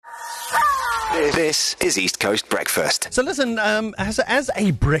This is East Coast Breakfast. So listen, as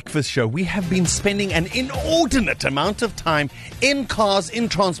a breakfast show, we have been spending an inordinate amount of time in cars, in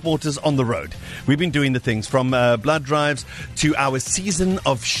transporters, on the road. We've been doing the things from blood drives to our season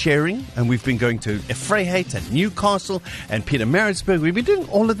of sharing, and we've been going to Vryheid and Newcastle and Pietermaritzburg. We've been doing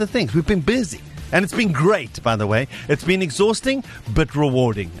all of the things. We've been busy. And it's been great, by the way. It's been exhausting, but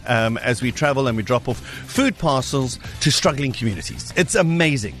rewarding as we travel and we drop off food parcels to struggling communities. It's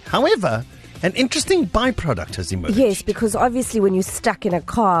amazing. However, an interesting byproduct has emerged. Yes, because obviously when you're stuck in a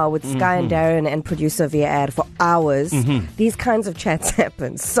car with Sky and Darren and producer Via for hours, these kinds of chats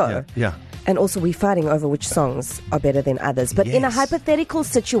happen. So, Yeah. And also we're fighting over which songs are better than others. But in a Yes. hypothetical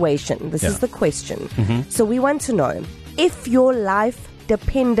situation, this is the question. So we want to know, if your life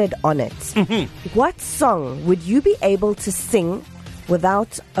depended on it, what song would you be able to sing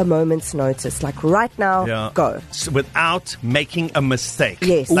without a moment's notice? Like right now, go. Without making a mistake.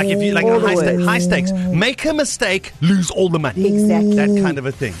 Yes. Like if you like All the high stakes. Make a mistake, lose all the money. Exactly. That kind of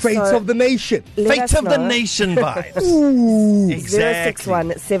a thing. Fate of the nation. Fate of the nation vibes. Exactly.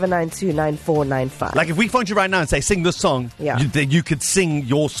 061-792-9495. Like if we phoned you right now and say, sing this song, you could sing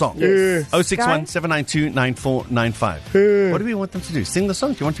your song. Yes. 061-792-9495. What do we want them to do? Sing the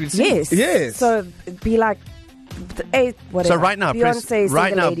song? Do you want me to sing? Yes. Yes. So be like, whatever. So right now, Beyonce,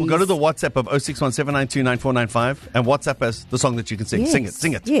 go to the WhatsApp of 061-792-9495 and WhatsApp us the song that you can sing. Yes.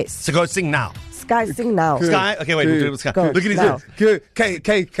 Sing it. Yes. So go sing now. Sky, sing now. Sky, okay, wait, we'll do it with Sky. Go. Look at his Now. Good. Can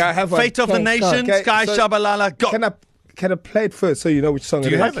I have one? Fate of the Okay, Nation, go. Sky So- Shabalala, go. Can I play it first so you know which song Do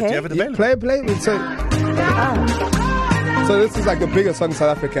it you is? have it? Do you have it available? Play it. So this is like the biggest song in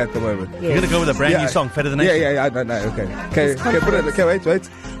South Africa at the moment. Yes. You're going to go with a brand new song, Fate of the Nation. Yeah, no, okay. Okay, put it. Okay, wait.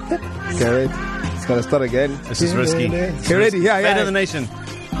 Okay, wait. It's gonna start again. This is risky. Okay, ready? Yeah. Fate of the Nation.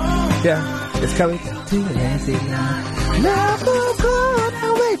 Yeah, it's coming.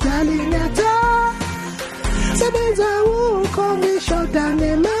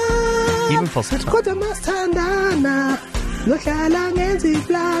 Even falsetto.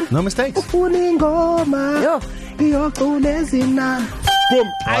 No mistakes. Boom!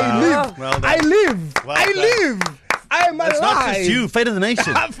 I live. Well done. I live. Well I done. live. I'm alive. It's not just you, Fate of the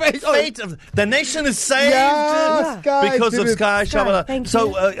Nation. Fate of the Nation is saved Sky because did of it. Sky Shabalala. thank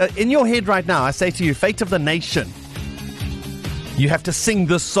So in your head right now, I say to you, Fate of the Nation. You have to sing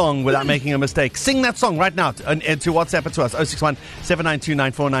this song without making a mistake. Sing that song right now to WhatsApp it to us,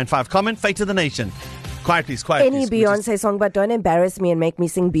 061-792-9495. Comment, Fate of the Nation. Quiet, please, quiet, Any please. Beyonce song, but don't embarrass me and make me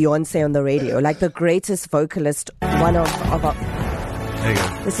sing Beyonce on the radio. Like the greatest vocalist, one of our... There you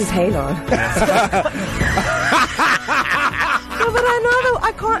go. This is Halo. No, but I know that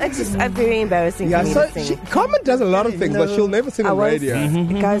I can't. It's just very embarrassing Yeah, for me so to sing. Carmen does a lot of things, but she'll never sing on radio.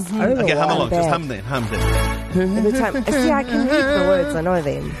 Guys, I don't know Okay, why hum I'm along. Just bad. hum then. Every time. See, I can read the words. I know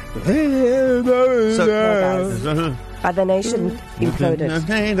them. So, But the nation imploded.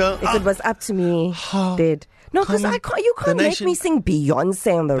 If it was up to me, dead. No, because I can't. You can't make nation- me sing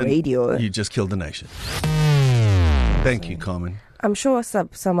Beyonce on the radio. You just killed the nation. Thank you, Carmen. I'm sure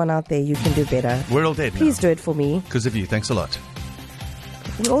someone out there you can do better. We're all dead Please do it for me. because of you. Thanks a lot.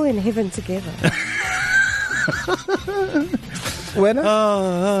 We're all in heaven together.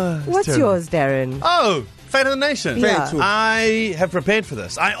 What's yours, Darren? Oh, Fate of the Nation. Yeah. I have prepared for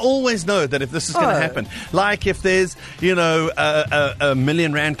this. I always know that if this is going to happen, like if there's, a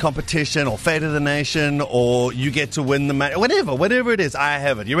million rand competition or Fate of the Nation or you get to win the match, whatever it is, I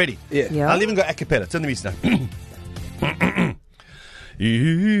have it. You ready? Yeah. I'll even go a cappella. Turn the music down.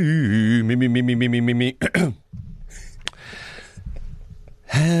 Me.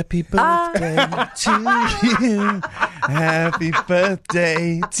 Happy birthday to you. Happy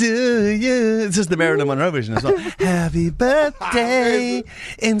birthday to you. This is the Marilyn Monroe version as well. Happy birthday.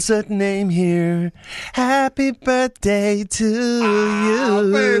 Insert name here. Happy birthday to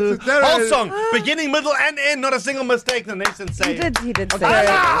you. Whole song. Beginning, middle, and end. Not a single mistake. The nation say. He did say Fair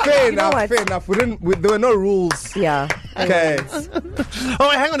that. You know what? enough. There were no rules. Yeah. Okay. Oh,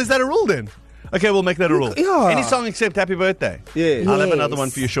 wait, hang on. Is that a rule then? Okay, we'll make that a rule. Yeah. Any song except Happy Birthday. Yeah. I'll have Yes. another one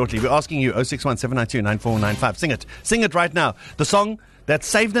for you shortly. We're asking you 061-792-9495. Sing it. Sing it right now. The song that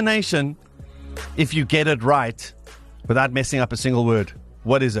saved the nation if you get it right without messing up a single word.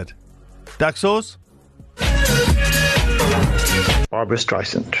 What is it? Duck sauce? Barbara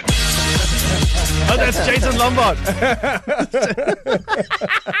Streisand. Oh, that's Jason Lombard.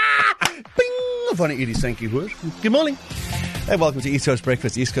 Bing! Van Edie, thank you, hoor. Good morning. Hey, welcome to East Coast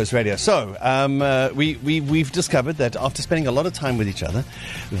Breakfast, East Coast Radio. So, we've discovered that after spending a lot of time with each other,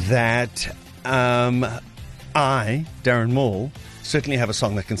 that I, Darren Maul, certainly have a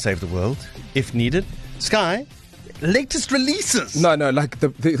song that can save the world, if needed. Sky latest releases. No, like the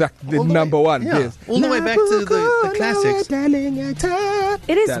All the number way, one. yeah. Yes. All the way back to the classics.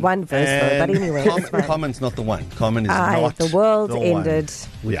 It is Done. one verse though, but anyway, it's fine. Common's not the one. Common is Aye, not the world the ended.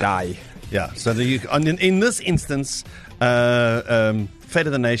 One. We die. Yeah. So in this instance, Fate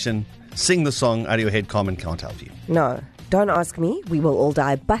of the Nation, sing the song out of your head. Common can't help you. No, don't ask me. We will all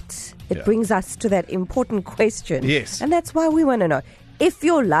die. But it brings us to that important question. Yes. And that's why we want to know. If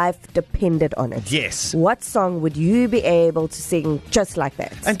your life depended on it, Yes. what song would you be able to sing just like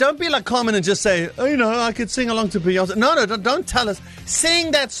that? And don't be like Common and just say, I could sing along to Beyonce. No, don't tell us.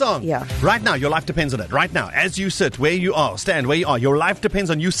 Sing that song. Yeah. Right now, your life depends on it. Right now, as you sit where you are, stand where you are, your life depends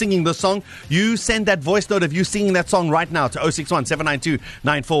on you singing the song. You send that voice note of you singing that song right now to 061 792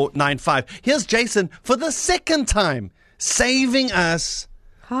 9495. Here's Jason for the second time saving us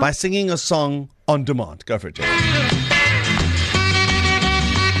by singing a song on demand. Go for it, Jason.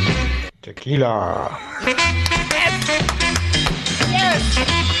 Tequila.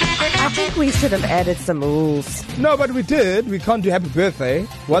 I think we should have added some rules. No, but we did. We can't do happy birthday.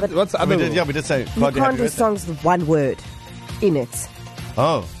 What's the other We did, rule? we did say. You can't do songs with one word in it.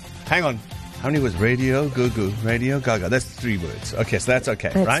 Oh, hang on. How many was Radio Goo Radio Gaga? That's 3 words. Okay, so that's okay,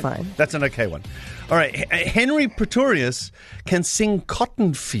 That's right? fine. That's an okay one. All right, Henry Pretorius can sing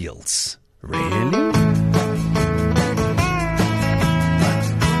Cotton Fields. Really?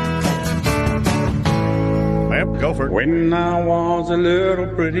 Yep, go for it. When I was a little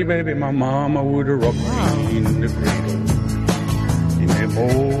pretty baby, my mama would rock me in the cradle. In them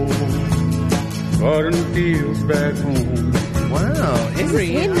old garden fields back home. Wow, Henry.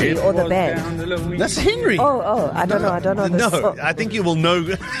 Henry or the Was band? down to Louisiana. That's Henry. Oh, I don't know. No, the song. I think you will know.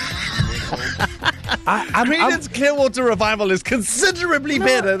 Creedence Clearwater Revival is considerably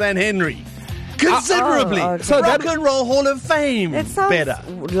better than Henry. Considerably. okay. So Rock and Roll Hall of Fame. It sounds better.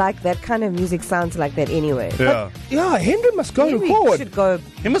 like that kind of music sounds like that anyway. Yeah. Yeah, Henry must go Henry forward. should go.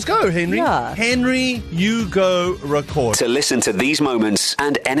 He must go, Henry. Yeah. Henry, you go record. To listen to these moments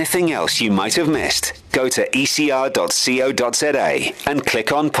and anything else you might have missed, go to ecr.co.za and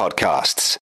click on podcasts.